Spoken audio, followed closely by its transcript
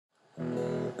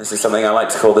This is something I like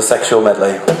to call the sexual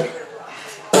medley.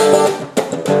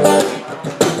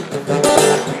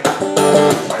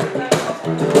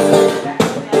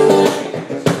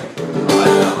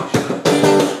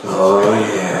 Oh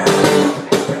yeah.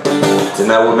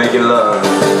 Tonight we're making love.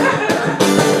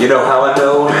 You know how I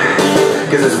know?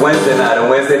 Cause it's Wednesday night, and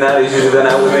Wednesday night is usually the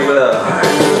night we make love.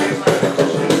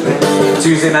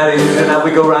 Tuesday night is usually the night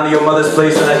we go round to your mother's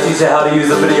place and I teach you how to use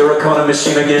the video recorder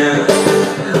machine again.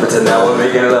 But tonight we're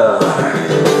making love.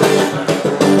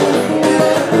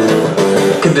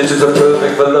 Conditions are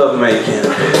perfect for love making.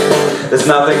 There's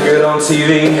nothing good on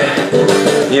TV.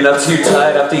 You're not too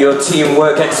tired after your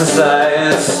teamwork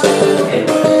exercise.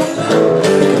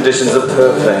 Conditions are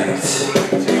perfect.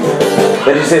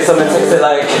 Then you say something sexy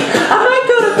like, I might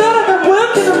go to bed, I got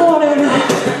work in the morning.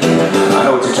 I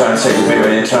know what you're trying to say,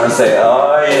 baby. You're trying to say,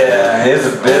 oh yeah, it's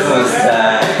business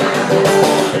time.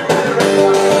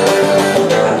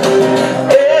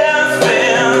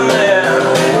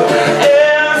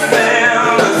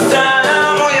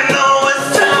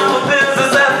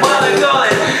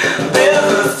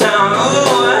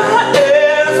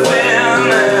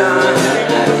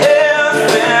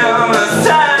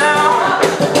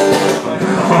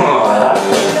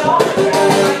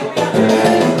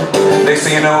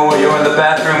 You know, when you're in the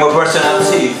bathroom, we're brushing our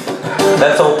teeth.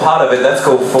 That's all part of it, that's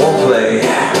called foreplay.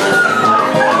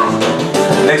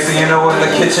 Next thing you know, in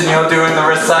the kitchen, you're doing the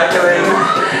recycling.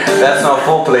 That's not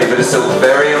foreplay, but it's still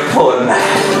very important.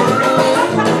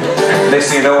 Next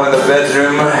thing you know, in the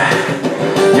bedroom,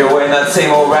 you're wearing that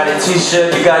same old ratty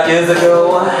t-shirt you got years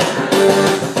ago.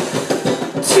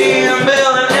 Team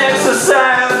building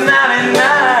exercise 99.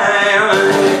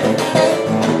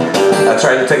 I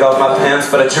tried to take off my pants,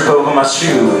 but I trip over my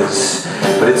shoes.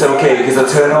 But it's okay, because I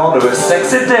turn on to a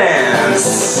sexy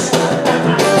dance.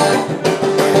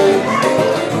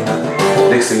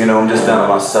 Next thing you know, I'm just down on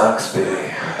my socks,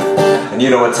 baby. And you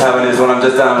know what time it is when I'm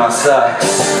just down on my socks.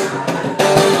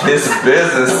 It's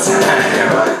business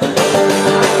time.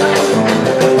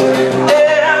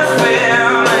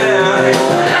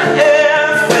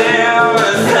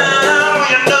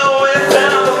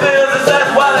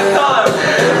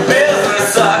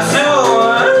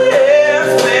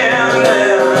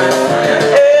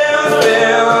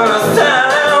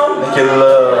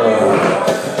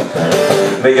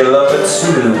 Making love for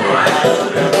 2.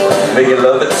 Making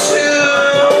love for 2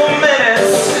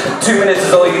 minutes. 2 minutes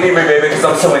is all you need me, baby, because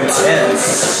I'm so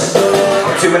intense.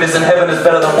 2 minutes in heaven is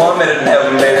better than 1 minute in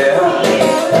heaven, baby.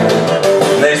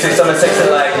 And then you say something sexy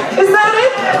like, is that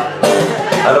it?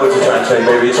 I know what you're trying to say,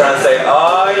 baby. You're trying to say,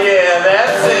 oh yeah,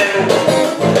 that's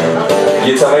it.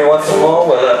 You tell me you want some more?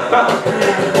 Well,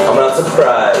 I'm not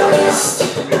surprised.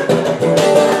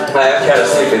 I am kind of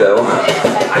sleepy though.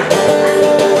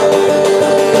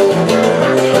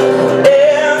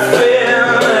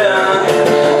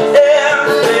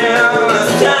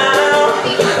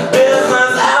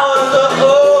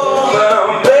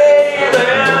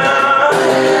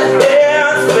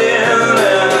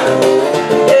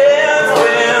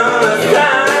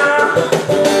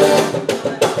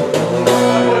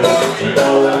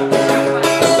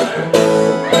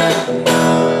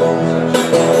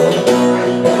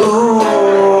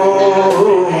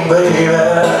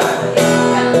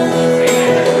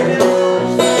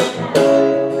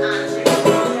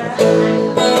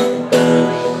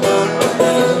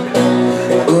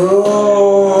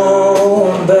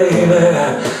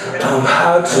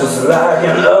 Just like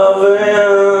you're loving,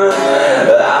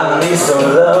 I need some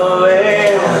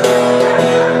loving.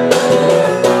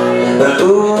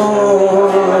 Ooh,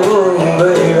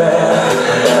 baby,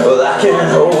 well I can't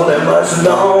hold it much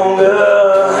longer.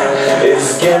 It's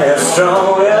getting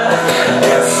stronger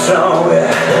and stronger.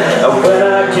 And when I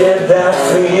get that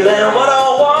feeling, what I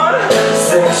want,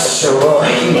 sexual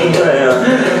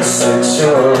healing,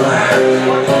 sexual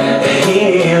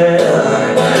healing.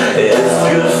 It's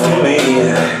good for me.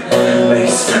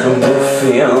 Makes me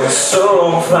feel so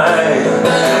fine.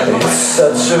 It's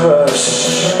such a rush.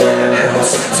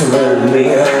 Helps to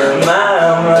relieve my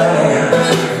mind.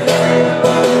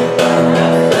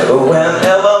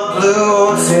 Whenever blue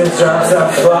teardrops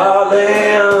are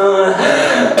falling,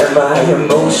 and my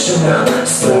emotional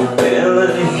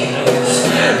stability's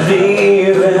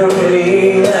leaving me.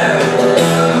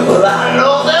 Well, I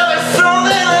know there is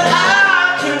something that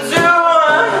I can do.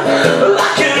 Well, I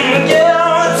can get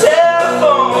on the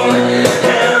telephone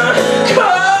and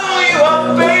call you up,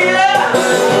 baby.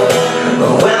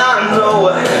 When I know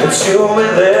that you'll be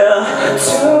there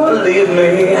to leave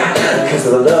me, 'cause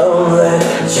the love that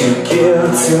you give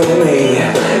to me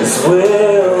is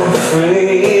will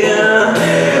free.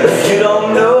 If you don't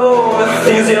know the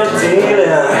things you still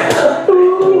dealing.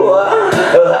 Ooh,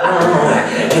 I'm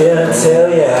here to tell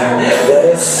you that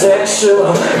it's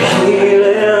sexual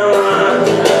healing.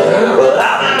 Well,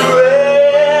 I've been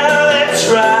really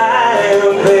trying,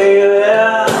 baby,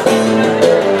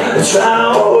 trying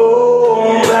to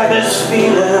hold back this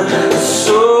feeling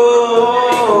so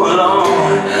long,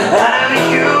 and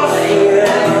you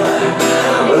feel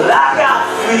like I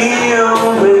feel,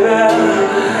 baby.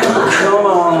 Come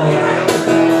on,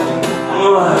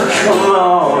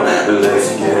 let's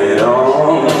get it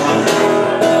on.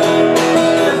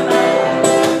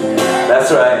 That's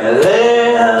right,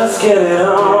 let's get it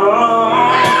on.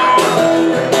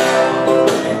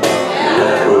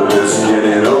 Let's get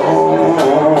it on.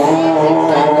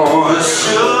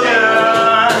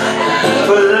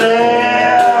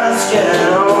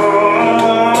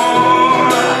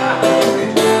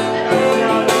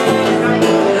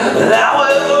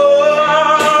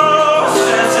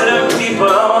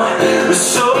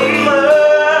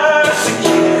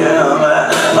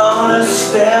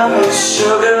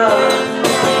 Sugar,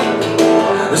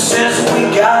 since we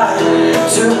got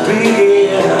to be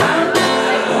here,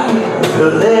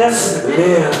 let's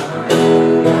live.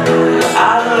 I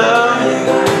love you.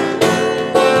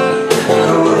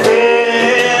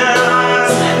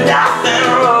 There's nothing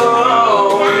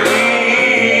wrong with me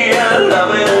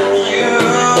loving you.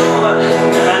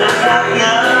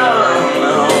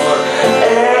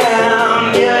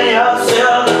 And giving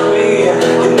yourself to me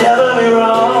can never be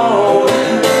wrong.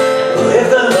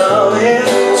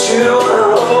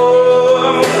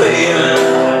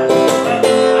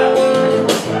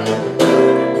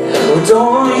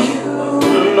 Don't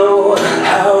you know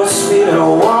how sweet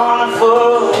and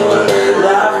wonderful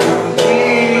life can be?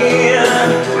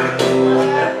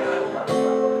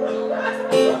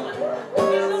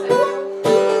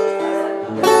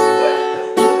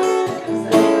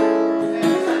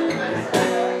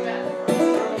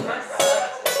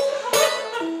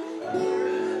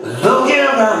 Looking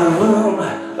around the room,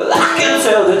 I can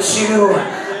tell that you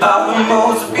are the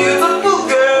most beautiful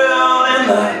girl in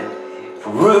the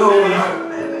room,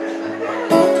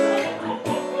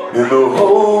 in the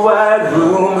whole wide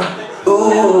room.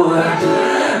 Ooh,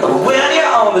 when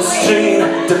you're on the street,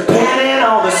 depending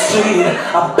on the street,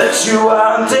 I bet you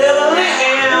are definitely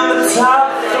in the top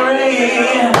 3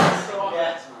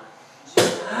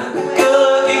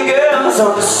 good-looking girls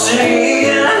on the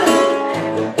street,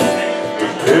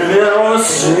 depending on the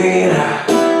street.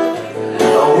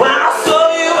 When I saw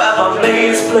you at my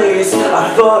mate's place, I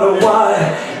thought of what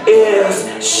is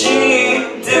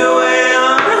she doing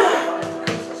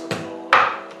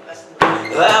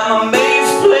at my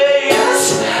mate's place?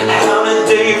 How did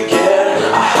Dave get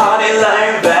a hottie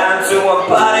like that to a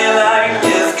party like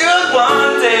this? Good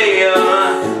one, Dave.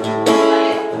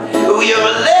 Oh, you're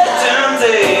a legend,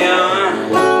 Dave.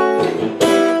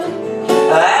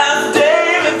 Ask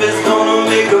Dave if it's gonna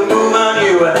make a move on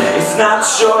you. He's not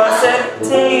sure. I said,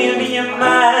 Dave, do you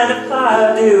mind if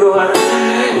I do?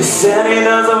 He said he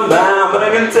doesn't mind, but I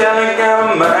can tell he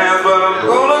got a mind. But I'm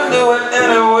gonna do it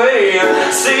anyway.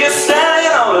 See you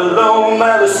standing all alone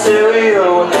by the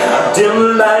stereo. I dim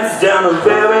the lights down to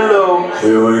very low.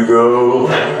 Here we go.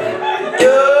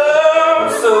 You're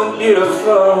so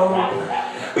beautiful.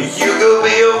 You could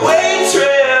be a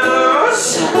waitress.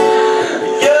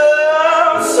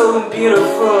 You're so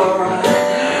beautiful.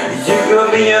 You could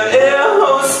be an air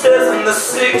hostess in the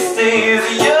 60s.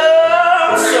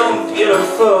 You're so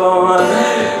beautiful.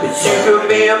 You could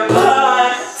be a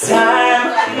part-time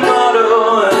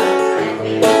model.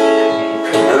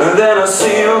 And then I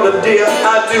seal the deal. I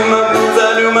do my moves, I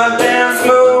do my dance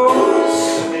moves.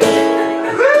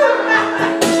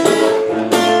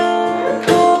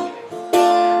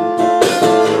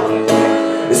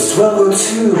 It's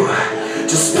 12:02,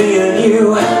 just me and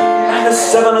you. There's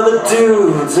 7 other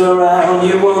dudes around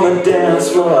you on the dance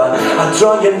floor. I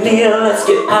draw you near, let's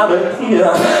get out of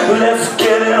here. Let's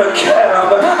get in a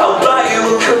cab, I'll buy you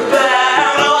a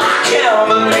kebab. Oh, I can't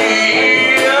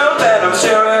believe that I'm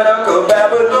sharing a kebab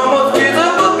with the most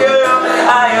beautiful girl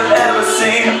I have ever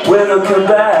seen with a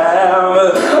kebab.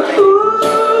 Ooh.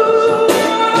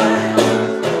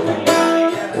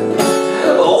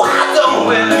 Oh, I don't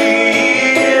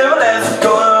believe. Let's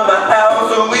go to my house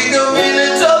so we can beat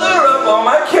each other up on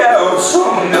my couch.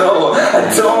 Oh no, I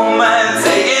don't mind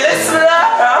taking it slow.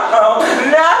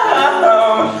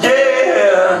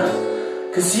 Yeah,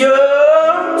 'cause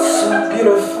you're so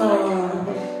beautiful.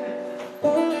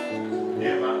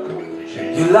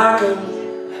 You're like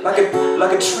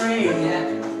a tree.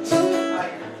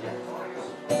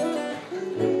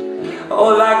 Oh,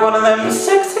 like one of them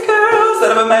sexy girls that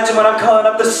I've imagined when I'm calling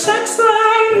up the sex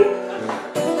line.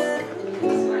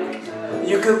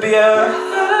 You could be a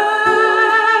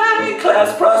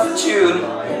high-class prostitute.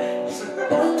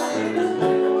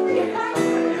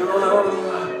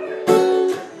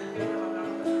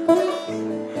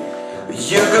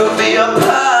 You could be a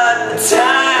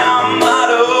part-time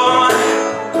model,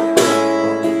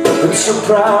 but you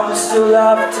probably still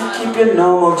have to keep your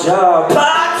normal job.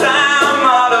 Part-time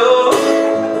model,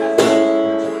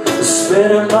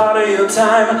 spending part of your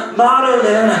time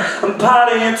modeling and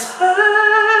part of your time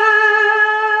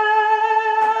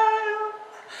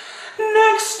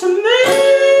next to me.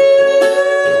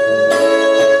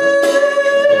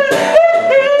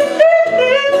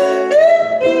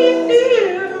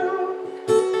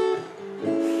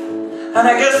 And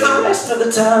I guess the rest of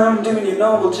the time doing your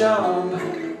normal job.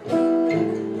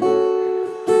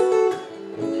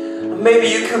 Maybe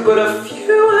you could put a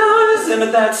few hours into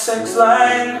that sex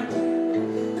line.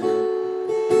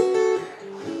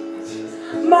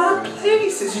 My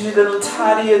place is usually a little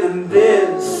tidier than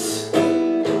this.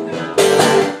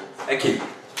 Thank you.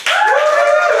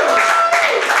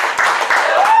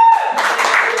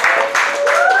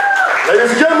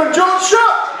 Ladies and gentlemen, Sharpe!